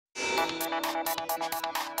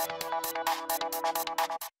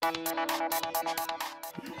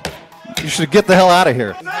You should get the hell out of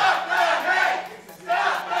here.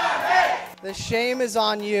 The shame is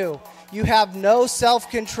on you. You have no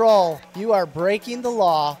self-control. You are breaking the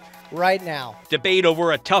law right now. Debate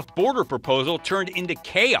over a tough border proposal turned into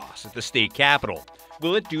chaos at the state capitol.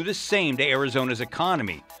 Will it do the same to Arizona's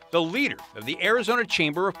economy? The leader of the Arizona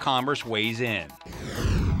Chamber of Commerce weighs in.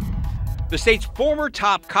 The state's former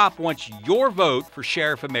top cop wants your vote for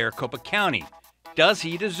Sheriff of Maricopa County. Does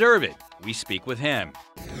he deserve it? We speak with him.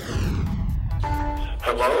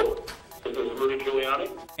 Hello, this is Rudy Giuliani.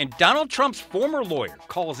 And Donald Trump's former lawyer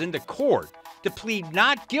calls into court to plead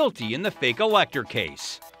not guilty in the fake elector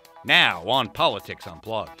case. Now on Politics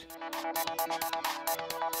Unplugged.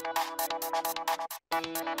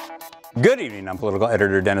 Good evening. I'm political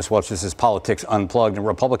editor Dennis Welch. This is Politics Unplugged. And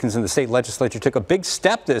Republicans in the state legislature took a big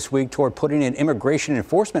step this week toward putting an immigration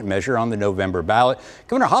enforcement measure on the November ballot.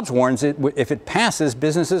 Governor Hobbs warns if it passes,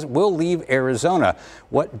 businesses will leave Arizona.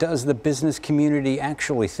 What does the business community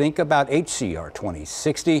actually think about HCR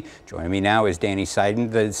 2060? Joining me now is Danny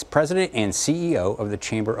Seiden, the president and CEO of the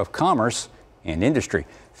Chamber of Commerce and Industry.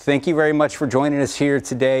 Thank you very much for joining us here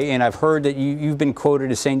today. And I've heard that you've been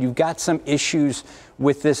quoted as saying you've got some issues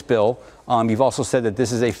with this bill. You've also said that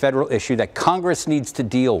this is a federal issue that Congress needs to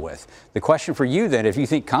deal with. The question for you then, if you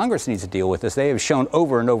think Congress needs to deal with this, they have shown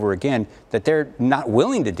over and over again that they're not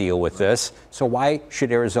willing to deal with this. So why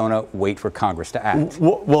should Arizona wait for Congress to act?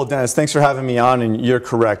 Well, Dennis, thanks for having me on, and you're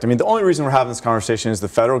correct. I mean, the only reason we're having this conversation is the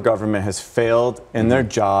federal government has failed in their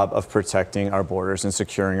job of protecting our borders and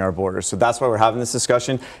securing our borders. So that's why we're having this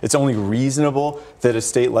discussion. It's only reasonable that a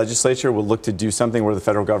state legislature will look to do something where the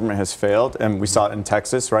federal government has failed, and we saw it in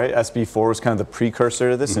Texas, right? SB 4 was kind of the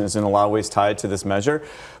precursor to this, and is in a lot of ways tied to this measure.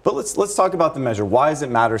 But let's talk about the measure. Why does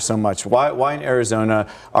it matter so much? Why in Arizona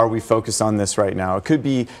are we focused on this right now? It could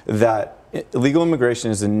be that illegal immigration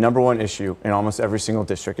is the #1 issue in almost every single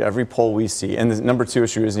district, every poll we see, and the #2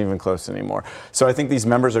 issue isn't even close anymore. So I think these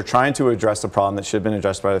members are trying to address a problem that should have been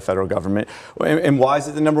addressed by the federal government. And why is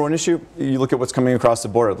it the #1 issue? You look at what's coming across the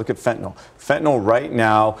border. Look at fentanyl. Fentanyl right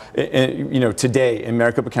now, today in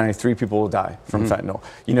Maricopa County, 3 people will die from fentanyl.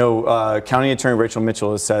 County Attorney Rachel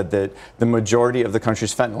Mitchell has said that the majority of the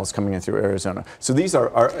country's fentanyl is coming in through Arizona. So these are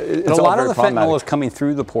a lot of the fentanyl is coming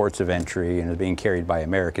through the ports of entry and is being carried by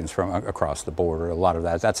Americans from across the border. A lot of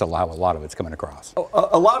that's a lot of it's coming across.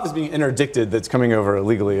 A lot of it's being interdicted that's coming over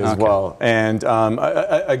illegally as well. And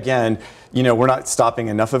again, we're not stopping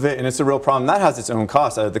enough of it, and it's a real problem. That has its own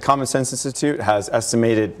cost. The Common Sense Institute has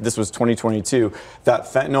estimated, this was 2022, that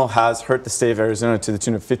fentanyl has hurt the state of Arizona to the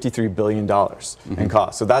tune of $53 billion in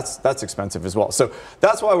cost. So that's expensive as well. So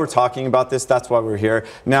that's why we're talking about this. That's why we're here.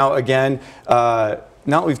 Now, again,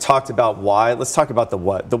 now that we've talked about why, let's talk about the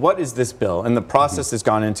what. The what is this bill, and the process has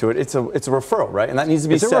gone into it. It's a referral, right? And that needs to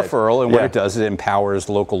be said. It's a referral, and what it does is it empowers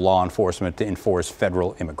local law enforcement to enforce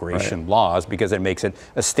federal immigration laws, because it makes it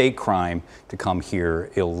a state crime to come here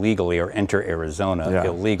illegally or enter Arizona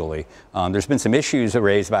illegally. There's been some issues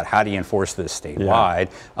raised about how do you enforce this statewide.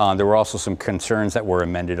 There were also some concerns that were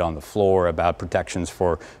amended on the floor about protections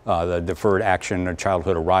for the deferred action or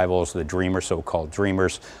childhood arrivals, the dreamers, so-called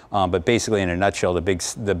dreamers. But basically, in a nutshell, the big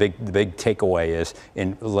takeaway is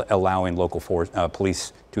in allowing local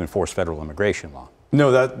police to enforce federal immigration law.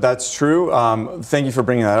 No, that's true. Thank you for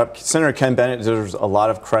bringing that up. Senator Ken Bennett deserves a lot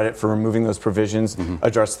of credit for removing those provisions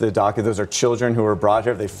addressed to the docket. Those are children who were brought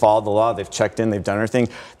here. They followed the law. They've checked in. They've done everything.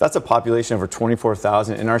 That's a population of over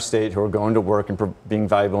 24,000 in our state who are going to work and being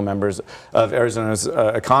valuable members of Arizona's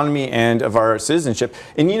economy and of our citizenship.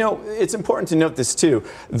 And, it's important to note this, too.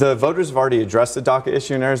 The voters have already addressed the DACA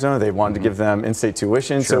issue in Arizona. They wanted to give them in-state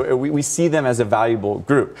tuition. Sure. So we see them as a valuable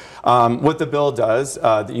group. What the bill does,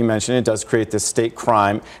 that you mentioned, it does create this state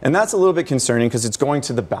crime, and that's a little bit concerning because it's going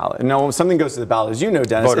to the ballot. And now when something goes to the ballot, as you know,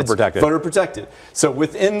 Dennis, voter protected. Voter protected. So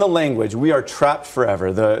within the language, we are trapped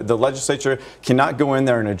forever. The legislature cannot go in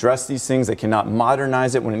there and address these things. They cannot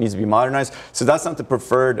modernize it when it needs to be modernized. So that's not the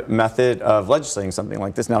preferred method of legislating something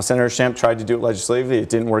like this. Now, Senator Shamp tried to do it legislatively. It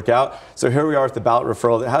didn't work out. So here we are with the ballot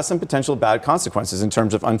referral that has some potential bad consequences in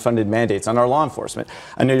terms of unfunded mandates on our law enforcement.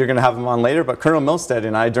 I know you're going to have them on later, but Colonel Milstead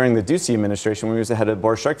and I, during the Ducey administration, when he was the head of the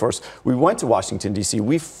Border Strike Force, we went to Washington, D.C.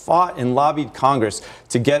 We fought and lobbied Congress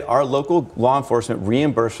to get our local law enforcement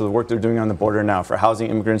reimbursed for the work they're doing on the border now for housing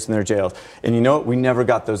immigrants in their jails. And you know what? We never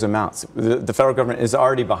got those amounts. The federal government is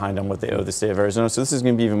already behind on what they owe the state of Arizona, so this is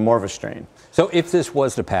going to be even more of a strain. So if this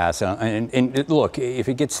was to pass, and look, if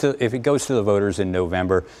it goes to the voters in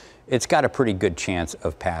November, it's got a pretty good chance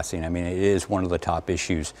of passing. I mean, it is one of the top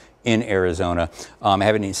issues in Arizona. I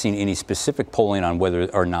haven't seen any specific polling on whether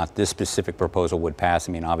or not this specific proposal would pass.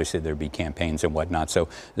 I mean, obviously there'd be campaigns and whatnot, so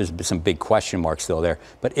there's some big question marks still there.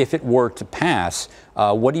 But if it were to pass,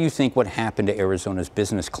 what do you think would happen to Arizona's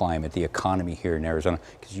business climate, the economy here in Arizona?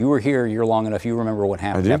 Because you were here, you're long enough, you remember what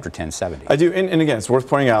happened after 1070. I do, and again, it's worth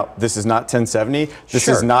pointing out, this is not 1070. This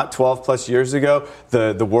is not 12 plus years ago.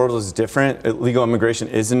 The world is different. Illegal immigration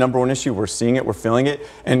is the #1 issue. We're seeing it, we're feeling it.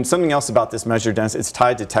 And something else about this measure, Dennis, it's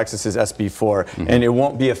tied to Texas's SB4, and it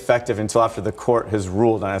won't be effective until after the court has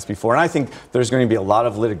ruled on SB4. And I think there's going to be a lot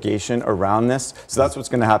of litigation around this, so that's what's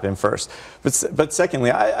going to happen first. But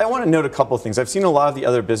secondly, I want to note a couple of things. I've seen a lot of the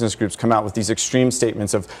other business groups come out with these extreme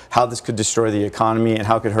statements of how this could destroy the economy and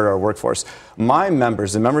how it could hurt our workforce. My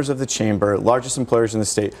members, the members of the chamber, largest employers in the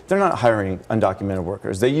state, they're not hiring undocumented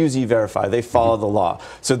workers. They use E-Verify. They follow the law.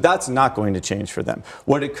 So that's not going to change for them.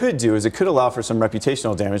 What it could do is it could allow for some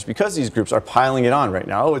reputational damage because these groups are piling it on right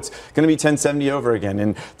now. Oh, it's going to be 1070 over again,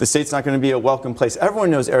 and the state's not going to be a welcome place.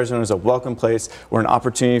 Everyone knows Arizona is a welcome place. We're an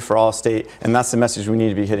opportunity for all state, and that's the message we need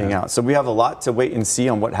to be hitting out. So we have a lot to wait and see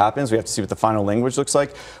on what happens. We have to see what the final language looks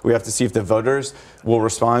like. We have to see if the voters will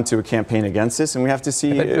respond to a campaign against this, and we have to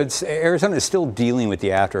see. But Arizona is still dealing with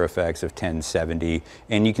the after effects of 1070,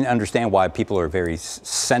 and you can understand why people are very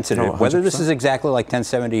sensitive, whether this is exactly like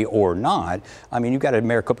 1070 or not. I mean, you've got a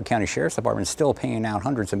Maricopa County Sheriff's Department still paying out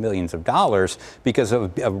hundreds of millions of dollars because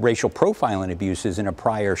of racial profiling abuses in a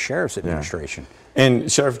prior sheriff's administration.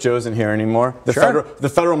 And Sheriff Joe isn't here anymore.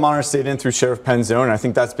 The federal monitor stayed in through Sheriff Penzone. I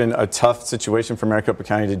think that's been a tough situation for Maricopa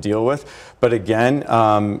County to deal with. But again,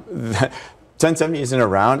 1070 isn't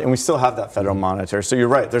around, and we still have that federal monitor. So you're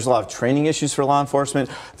right. There's a lot of training issues for law enforcement.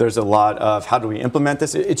 There's a lot of how do we implement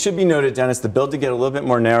this. It should be noted, Dennis, the bill did get a little bit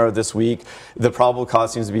more narrow this week. The probable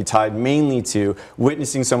cause seems to be tied mainly to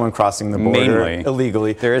witnessing someone crossing the border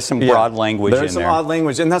illegally. There is some broad language in there. There's some odd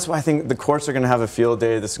language, and that's why I think the courts are going to have a field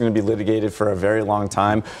day. This is going to be litigated for a very long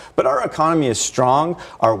time. But our economy is strong.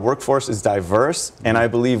 Our workforce is diverse, and I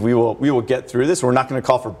believe we will get through this. We're not going to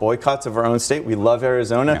call for boycotts of our own state. We love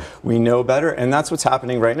Arizona. We know better. And that's what's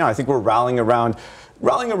happening right now. I think we're rallying around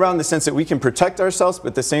the sense that we can protect ourselves, but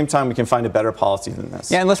at the same time, we can find a better policy than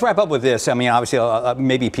this. Yeah, and let's wrap up with this. I mean, obviously,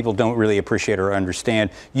 maybe people don't really appreciate or understand.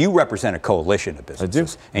 You represent a coalition of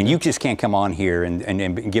businesses. I do. And you just can't come on here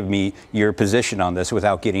and give me your position on this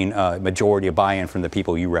without getting a majority of buy-in from the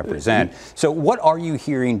people you represent. So what are you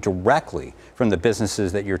hearing directly from the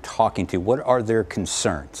businesses that you're talking to? What are their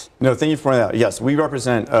concerns? No, thank you for pointing that out. Yes, we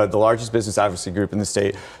represent the largest business advocacy group in the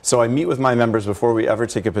state. So I meet with my members before we ever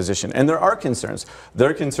take a position. And there are concerns.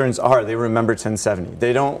 Their concerns are they remember 1070.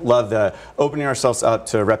 They don't love the opening ourselves up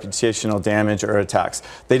to reputational damage or attacks.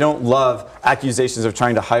 They don't love accusations of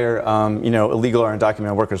trying to hire illegal or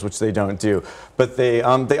undocumented workers, which they don't do. But they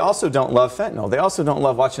also don't love fentanyl. They also don't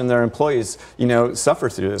love watching their employees suffer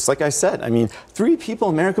through this. Like I said, I mean, 3 people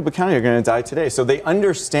in Maricopa County are going to die today. So they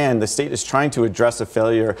understand the state is trying to address a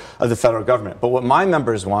failure of the federal government. But what my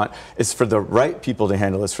members want is for the right people to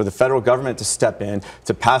handle this, for the federal government to step in,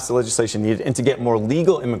 to pass the legislation needed, and to get more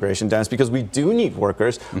legal immigration, Dennis, because we do need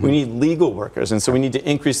workers. We need legal workers. And so we need to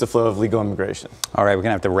increase the flow of legal immigration. All right, we're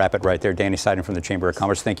going to have to wrap it right there. Danny Seiden from the Chamber of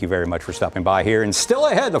Commerce, thank you very much for stopping by here. And still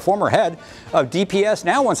ahead, the former head of DPS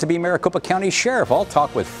now wants to be Maricopa County Sheriff. I'll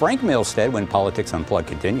talk with Frank Milstead when Politics Unplugged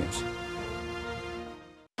continues.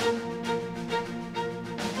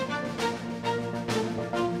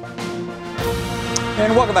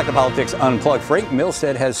 And welcome back to Politics Unplugged. Frank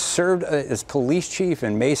Milstead has served as police chief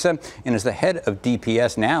in Mesa and is the head of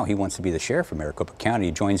DPS. Now he wants to be the sheriff of Maricopa County.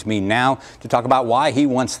 He joins me now to talk about why he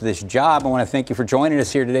wants this job. I want to thank you for joining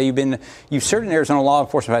us here today. You've served in Arizona law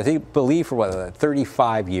enforcement, I believe, for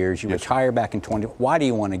 35 years. You retired back in 20. Why do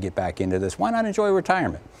you want to get back into this? Why not enjoy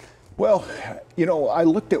retirement? Well, I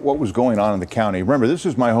looked at what was going on in the county. Remember, this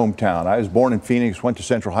is my hometown. I was born in Phoenix, went to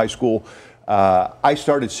Central High School. I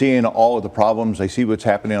started seeing all of the problems. I see what's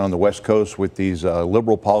happening on the West Coast with these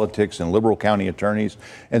liberal politics and liberal county attorneys.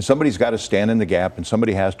 And somebody's got to stand in the gap, and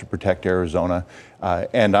somebody has to protect Arizona.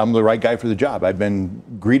 And I'm the right guy for the job. I've been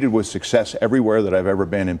greeted with success everywhere that I've ever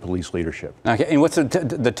been in police leadership. Okay, and what's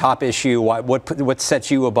the top issue? What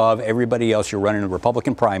sets you above everybody else? You're running a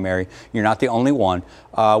Republican primary. You're not the only one.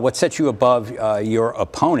 What sets you above your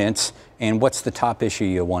opponents, and what's the top issue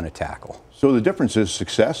you want to tackle? So the difference is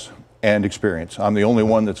success. and experience. I'm the only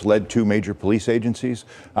one that's led 2 major police agencies.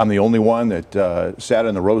 I'm the only one that sat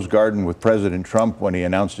in the Rose Garden with President Trump when he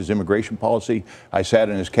announced his immigration policy. I sat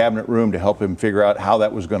in his cabinet room to help him figure out how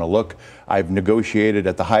that was going to look. I've negotiated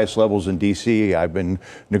at the highest levels in D.C. I've been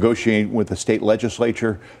negotiating with the state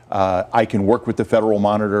legislature. I can work with the federal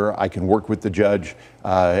monitor. I can work with the judge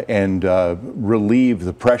and relieve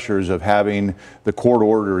the pressures of having the court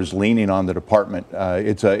orders leaning on the department.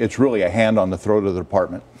 It's really a hand on the throat of the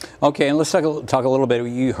department. Okay, and let's talk a little bit.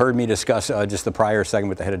 You heard me discuss just the prior segment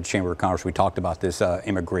with the head of the Chamber of Commerce. We talked about this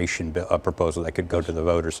immigration proposal that could go to the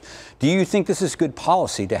voters. Do you think this is good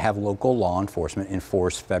policy to have local law enforcement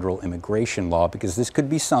enforce federal immigration law? Because this could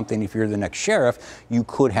be something, if you're the next sheriff, you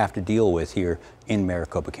could have to deal with here in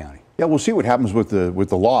Maricopa County. Yeah, we'll see what happens with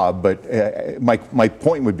the law, but my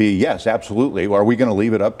point would be yes, absolutely. Are we going to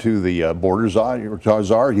leave it up to the border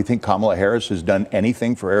czar? Do you think Kamala Harris has done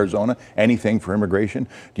anything for Arizona, anything for immigration?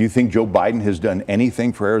 Do you think Joe Biden has done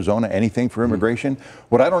anything for Arizona, anything for immigration?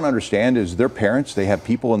 What I don't understand is their parents, they have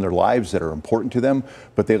people in their lives that are important to them,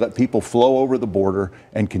 but they let people flow over the border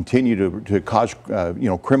and continue to cause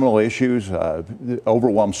criminal issues,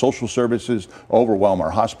 overwhelm social services, overwhelm our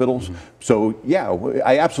hospitals. So yeah,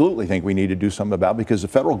 I absolutely think we need to do something about it, because the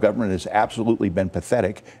federal government has absolutely been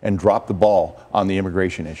pathetic and dropped the ball on the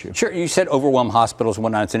immigration issue. Sure, you said overwhelm hospitals and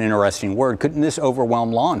whatnot. It's an interesting word. Couldn't this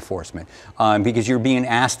overwhelm law enforcement? Because you're being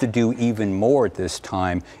asked to do even more at this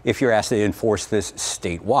time if you're asked to enforce this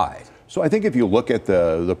statewide. So I think if you look at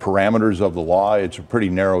the parameters of the law, it's a pretty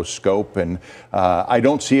narrow scope, and I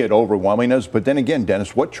don't see it overwhelming us. But then again,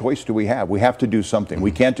 Dennis, what choice do we have? We have to do something.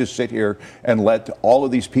 We can't just sit here and let all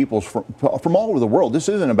of these people from all over the world. This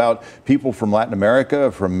isn't about people from Latin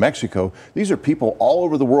America, from Mexico. These are people all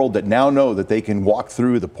over the world that now know that they can walk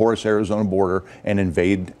through the porous Arizona border and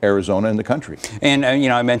invade Arizona and the country. And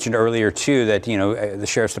I mentioned earlier too that the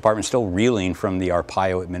sheriff's department is still reeling from the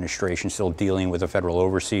Arpaio administration, still dealing with a federal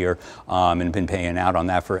overseer. And been paying out on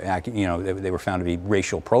that for, they were found to be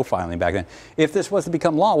racial profiling back then. If this was to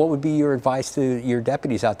become law, what would be your advice to your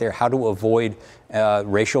deputies out there, how to avoid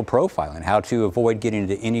racial profiling, how to avoid getting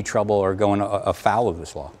into any trouble or going afoul of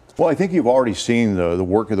this law? Well, I think you've already seen the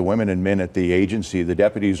work of the women and men at the agency. The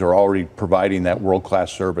deputies are already providing that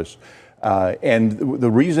world-class service. And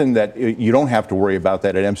the reason that you don't have to worry about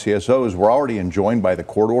that at MCSO is we're already enjoined by the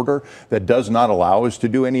court order that does not allow us to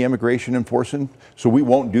do any immigration enforcement. So we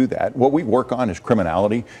won't do that. What we work on is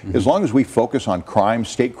criminality. As long as we focus on crime,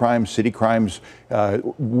 state crimes, city crimes,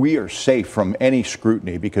 we are safe from any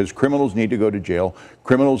scrutiny, because criminals need to go to jail.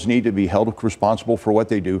 Criminals need to be held responsible for what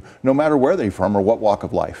they do, no matter where they're from or what walk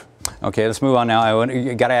of life. Okay, let's move on now.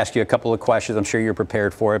 I got to ask you a couple of questions. I'm sure you're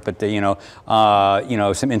prepared for it, but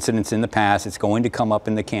some incidents in the past. It's going to come up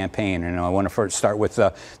in the campaign, and I want to first start with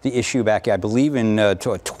the issue back, I believe, in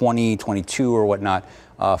 2022 or whatnot.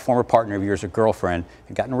 A former partner of yours, a girlfriend,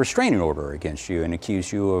 had gotten a restraining order against you and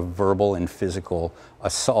accused you of verbal and physical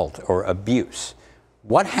assault or abuse.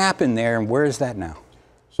 What happened there, and where is that now?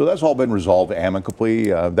 So that's all been resolved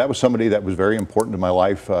amicably. That was somebody that was very important to my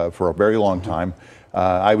life for a very long time.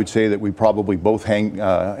 I would say that we probably both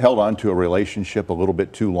held on to a relationship a little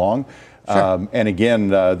bit too long. Sure. And again,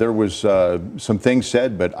 there was some things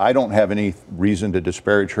said, but I don't have any reason to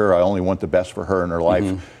disparage her. I only want the best for her in her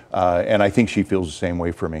life. And I think she feels the same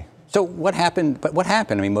way for me. So what happened? But what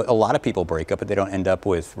happened? I mean, a lot of people break up, but they don't end up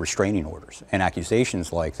with restraining orders and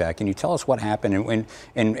accusations like that. Can you tell us what happened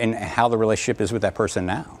and how the relationship is with that person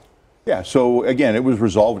now? Yeah, so again, it was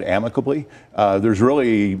resolved amicably. There's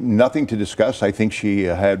really nothing to discuss. I think she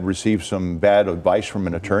had received some bad advice from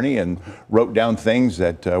an attorney and wrote down things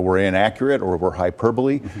that were inaccurate or were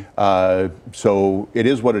hyperbole. So it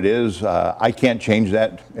is what it is. I can't change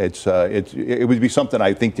that. It would be something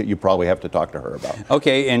I think that you probably have to talk to her about.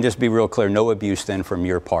 Okay, and just be real clear, no abuse then from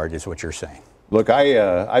your part is what you're saying. Look,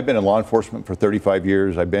 I've been in law enforcement for 35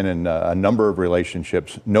 years. I've been in a number of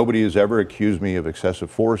relationships. Nobody has ever accused me of excessive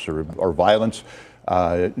force or violence.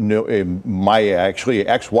 My actually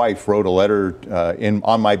ex-wife wrote a letter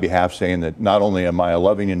on my behalf saying that not only am I a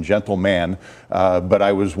loving and gentle man, but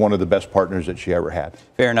I was one of the best partners that she ever had.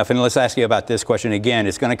 Fair enough. And let's ask you about this question again.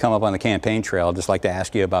 It's going to come up on the campaign trail. I'd just like to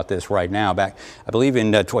ask you about this right now. Back, I believe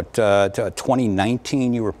in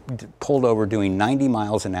 2019, you were pulled over doing 90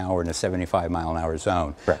 miles an hour in a 75-mile-an-hour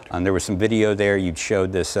zone. Correct. There was some video there. You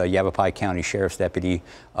showed this Yavapai County Sheriff's deputy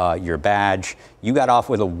your badge. You got off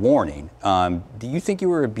with a warning. Do you think you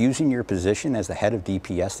were abusing your position as the head of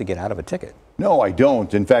DPS to get out of a ticket? No, I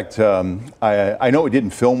don't. In fact, I know it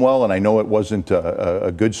didn't film well, and I know it wasn't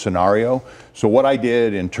a good scenario. So what I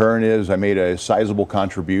did in turn is I made a sizable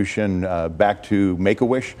contribution back to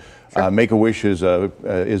Make-A-Wish. Sure. Make-A-Wish is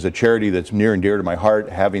a charity that's near and dear to my heart,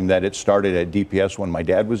 having that it started at DPS when my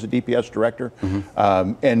dad was a DPS director.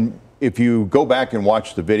 Mm-hmm. And if you go back and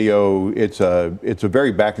watch the video, it's a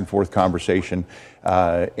very back and forth conversation.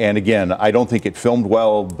 And again, I don't think it filmed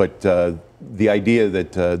well, but the idea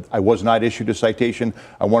that I was not issued a citation,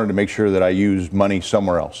 I wanted to make sure that I used money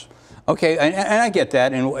somewhere else. Okay, and I get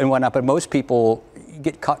that and whatnot, but most people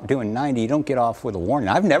get caught doing 90, you don't get off with a warning.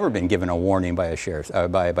 I've never been given a warning by a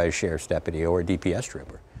sheriff's deputy or a DPS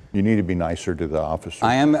trooper. You need to be nicer to the officer.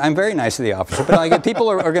 I'm very nice to the officer, but like, people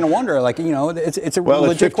are going to wonder, like, you know, it's a well,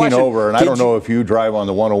 legit it's 15 question. over, and I don't know if you drive on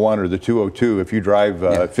the 101 or the 202. If you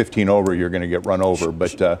drive 15 over, you're going to get run over,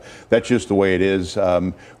 but that's just the way it is.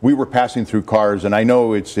 We were passing through cars, and I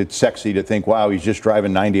know it's sexy to think, wow, he's just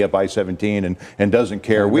driving 90 up I-17 and doesn't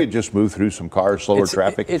care. We had just moved through some cars, slower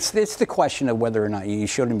traffic. It's the question of whether or not you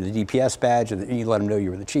showed him the DPS badge, and you let him know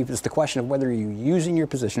you were the chief. It's the question of whether you're using your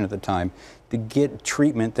position at the time to get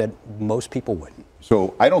treatment that most people wouldn't.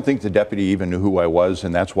 So I don't think the deputy even knew who I was,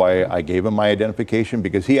 and that's why I gave him my identification,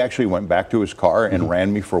 because he actually went back to his car and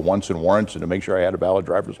ran me for wants and warrants and to make sure I had a valid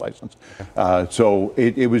driver's license. So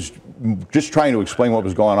it was just trying to explain what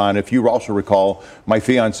was going on. If you also recall, my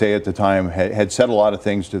fiance at the time had said a lot of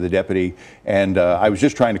things to the deputy, and I was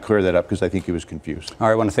just trying to clear that up because I think he was confused. All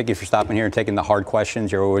right, I want to thank you for stopping here and taking the hard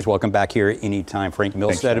questions. You're always welcome back here anytime. Frank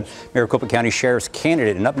Milstead, Maricopa County Sheriff's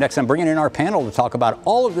candidate. And up next, I'm bringing in our panel to talk about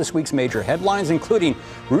all of this week's major headlines, including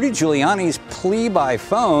Rudy Giuliani's plea by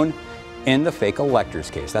phone in the fake electors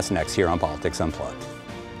case. That's next here on Politics Unplugged.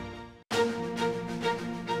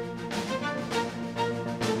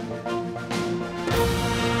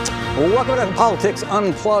 Welcome to Politics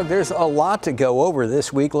Unplugged. There's a lot to go over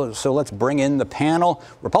this week, so let's bring in the panel.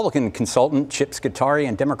 Republican consultant Chip Scutari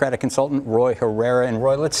and Democratic consultant Roy Herrera. And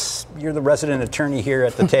Roy, you're the resident attorney here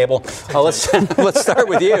at the table. Let's start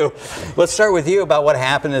with you. Let's start with you about what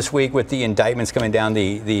happened this week with the indictments coming down.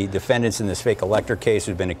 The defendants in this fake elector case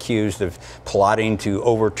have been accused of plotting to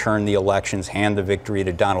overturn the elections, hand the victory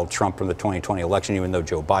to Donald Trump from the 2020 election, even though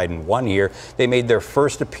Joe Biden won here. They made their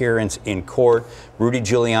first appearance in court. Rudy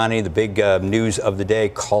Giuliani, the big news of the day,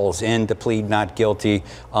 calls in to plead not guilty.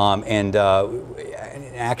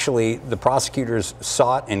 Actually, the prosecutors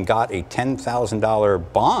sought and got a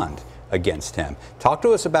 $10,000 bond against him. Talk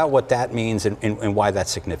to us about what that means and why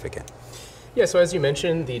that's significant. Yeah, so as you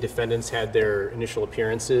mentioned, the defendants had their initial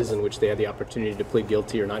appearances in which they had the opportunity to plead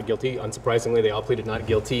guilty or not guilty. Unsurprisingly, they all pleaded not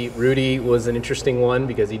guilty. Rudy was an interesting one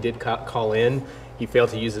because he did call in. He failed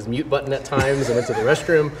to use his mute button at times and went to the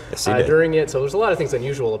restroom during it. So there's a lot of things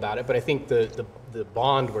unusual about it. But I think the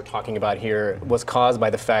bond we're talking about here was caused by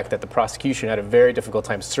the fact that the prosecution had a very difficult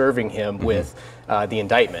time serving him with the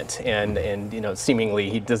indictment. And you know, seemingly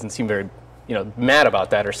he doesn't seem very mad about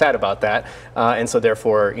that or sad about that, and so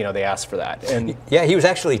therefore, they asked for that. And yeah, he was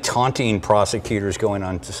actually taunting prosecutors, going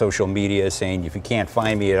on to social media saying, if you can't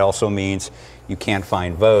find me, it also means you can't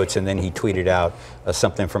find votes. And then he tweeted out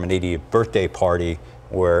something from an 80th birthday party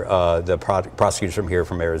where the prosecutors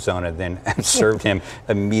from Arizona then served him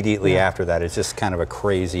immediately after that. It's just kind of a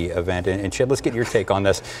crazy event. And Chip, let's get your take on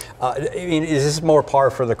this. I mean, is this more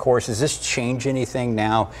par for the course? Does this change anything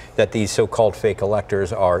now that these so-called fake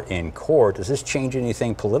electors are in court? Does this change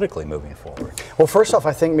anything politically moving forward? Well, first off,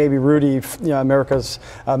 I think maybe Rudy, America's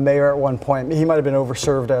mayor at one point, he might have been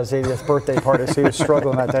overserved at his 80th birthday party, so he was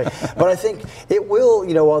struggling that day. But I think it will,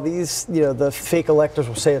 while these, the fake electors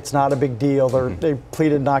will say it's not a big deal, they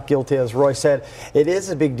pleaded not guilty, as Roy said, it is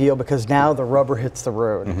a big deal because now the rubber hits the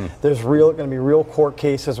road. There's going to be real court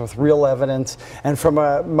cases with real evidence. And from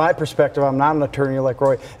my perspective, I'm not an attorney like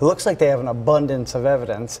Roy, it looks like they have an abundance of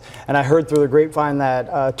evidence. And I heard through the grapevine that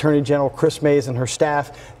Attorney General Chris Mays and her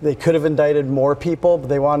staff, they could have indicted more people, but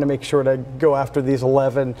they wanted to make sure to go after these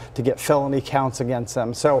 11 to get felony counts against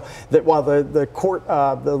them. So that while the court,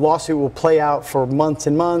 the lawsuit will play out for months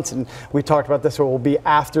and months, and we talked about this, it will be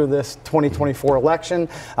after this 2024 election,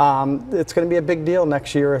 it's going to be a big deal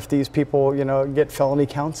next year if these people, get felony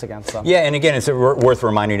counts against them. Yeah, and again, it's worth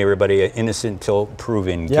reminding everybody, innocent till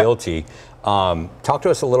proven guilty. Talk to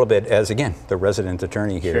us a little bit, as again, the resident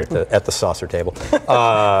attorney here at the saucer table.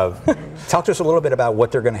 Talk to us a little bit about what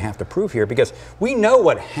they're going to have to prove here, because we know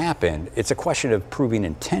what happened. It's a question of proving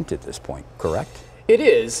intent at this point, correct? It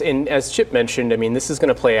is, and as Chip mentioned, I mean, this is going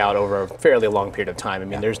to play out over a fairly long period of time. I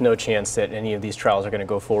mean, there's no chance that any of these trials are going to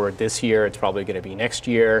go forward this year. It's probably going to be next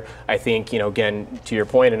year. I think, again, to your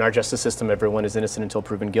point, in our justice system, everyone is innocent until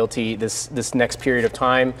proven guilty. This next period of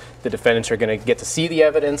time, the defendants are going to get to see the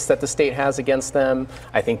evidence that the state has against them.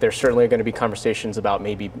 I think there's certainly going to be conversations about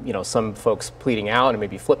maybe, some folks pleading out and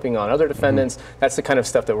maybe flipping on other defendants. That's the kind of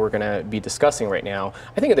stuff that we're going to be discussing right now.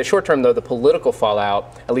 I think in the short term, though, the political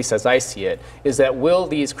fallout, at least as I see it, is that will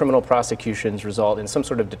these criminal prosecutions result in some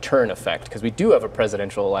sort of deterrent effect? Because we do have a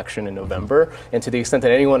presidential election in November, and to the extent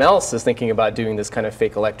that anyone else is thinking about doing this kind of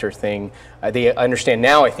fake elector thing, they understand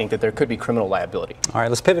now, I think, that there could be criminal liability. All right,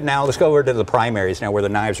 let's pivot now. Let's go over to the primaries now, where the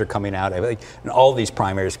knives are coming out in all these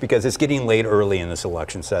primaries, because it's getting late early in this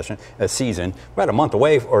election season. We're about a month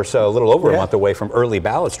away or so, a little over a month away from early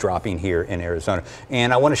ballots dropping here in Arizona.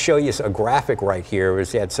 And I want to show you a graphic right here. We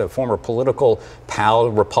had some former political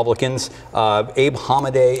pal Republicans, Abe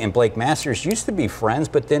Hamadeh and Blake Masters used to be friends,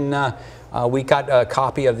 but then we got a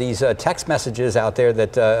copy of these text messages out there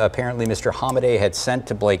that apparently Mr. Hamadeh had sent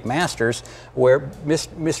to Blake Masters, where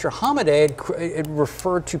Mr. Hamadeh had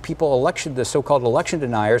referred to people, the so-called election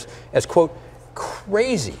deniers, as, quote,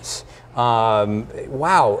 crazies.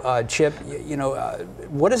 Wow, Chip,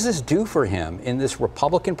 what does this do for him in this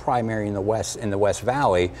Republican primary in the West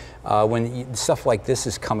Valley when stuff like this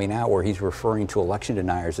is coming out, where he's referring to election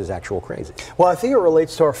deniers as actual crazy? Well, I think it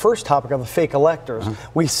relates to our first topic of the fake electors.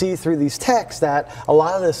 We see through these texts that a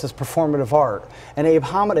lot of this is performative art, and Abe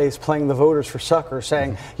Hamadeh is playing the voters for suckers,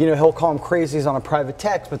 saying, he'll call them crazies on a private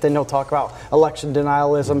text, but then he'll talk about election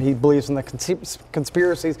denialism. He believes in the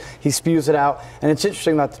conspiracies. He spews it out, and it's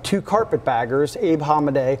interesting that the two carpetbaggers, Abe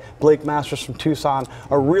Hamadeh, Blake Masters from Tucson,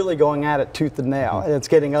 are really going at it tooth and nail, and it's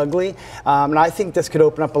getting ugly. And I think this could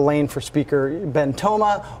open up a lane for Speaker Ben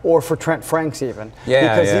Toma or for Trent Franks even.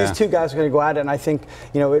 Because these two guys are going to go at it, and I think,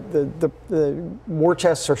 the war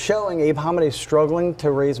chests are showing Abe Hamadeh is struggling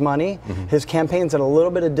to raise money. His campaign's in a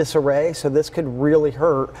little bit of disarray, so this could really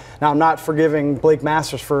hurt. Now, I'm not forgiving Blake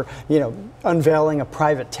Masters for, unveiling a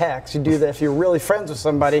private text. You do that if you're really friends with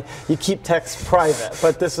somebody, you keep texts private.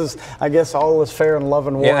 But this is, I guess, all is fair in love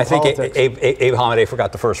and war. Yeah, I think Abe Hamadeh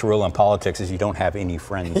forgot the first rule in politics is you don't have any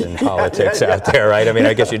friends in politics out there, right? I mean,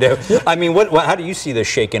 I guess you do. I mean, how do you see this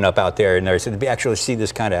shaking up out there? And to actually see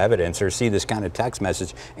this kind of evidence or see this kind of text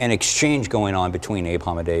message and exchange going on between Abe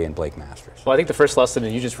Hamadeh and Blake Masters? Well, I think the first lesson,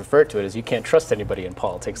 and you just referred to it, is you can't trust anybody in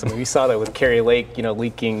politics. I mean, we saw that with Carrie Lake,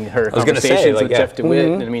 leaking her conversations with Jeff DeWitt.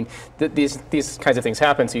 And I mean, these kinds of things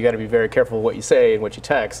happen, so you got to be very careful what you say and what you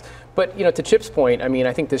text. But, to Chip's point, I mean,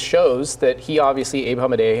 I think this shows that he obviously, Abe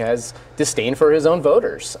Hamadeh, has disdain for his own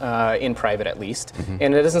voters, in private at least.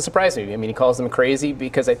 And it doesn't surprise me. I mean, he calls them crazy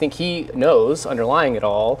because I think he knows, underlying it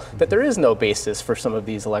all, that there is no basis for some of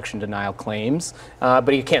these election denial claims.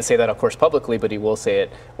 But he can't say that, of course, publicly, but he will say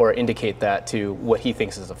it or indicate that to what he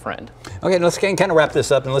thinks is a friend. Okay, let's kind of wrap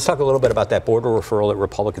this up, and let's talk a little bit about that border referral that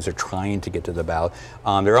Republicans are trying to get to the ballot.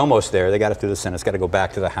 They're almost there. They got it through the Senate. It's got to go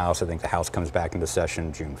back to the House. I think the House comes back into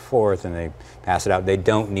session June 4th, and they pass it out. They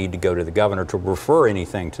don't need to go to the governor to refer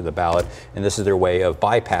anything to the ballot, and this is their way of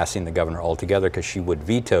bypassing the governor altogether because she would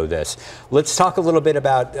veto this. Let's talk a little bit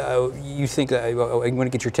about, you think, I want to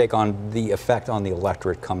get your take on the effect on the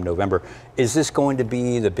electorate come November. Is this going to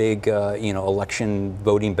be the big, election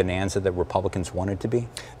voting bonanza that Republicans want it to be?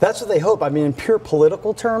 That's what they hope. I mean, in pure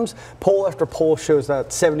political terms, poll after poll shows that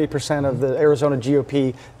 70% of the Arizona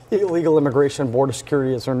GOP illegal immigration and border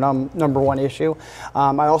security is their number one issue.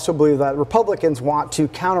 I also believe that Republicans want to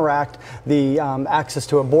counteract the access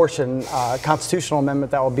to abortion constitutional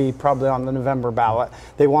amendment that will be probably on the November ballot.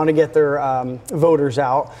 They want to get their voters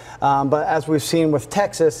out. But as we've seen with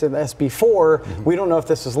Texas and SB4, we don't know if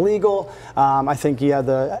this is legal. I think you had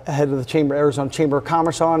the head of the Arizona Chamber of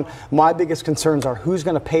Commerce on. My biggest concerns are who's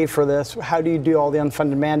going to pay for this? How do you do all the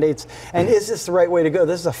unfunded mandates? And is this the right way to go?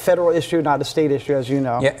 This is a federal issue, not a state issue, as you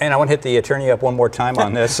know. Yeah. And I want to hit the attorney up one more time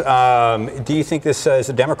on this. Do you think this, as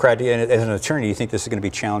a Democrat, as an attorney, do you think this is going to be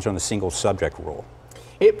challenged on the single subject rule?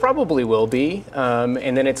 It probably will be,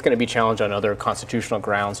 and then it's going to be challenged on other constitutional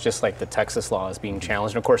grounds, just like the Texas law is being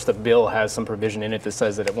challenged. And of course, the bill has some provision in it that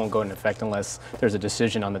says that it won't go into effect unless there's a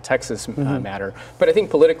decision on the Texas matter. But I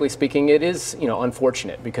think politically speaking, it is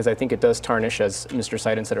unfortunate because I think it does tarnish, as Mr.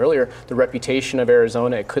 Seiden said earlier, the reputation of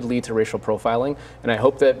Arizona. It could lead to racial profiling, and I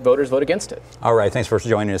hope that voters vote against it. All right, thanks for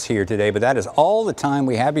joining us here today. But that is all the time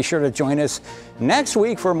we have. Be sure to join us next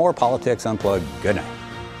week for more Politics Unplugged. Good night.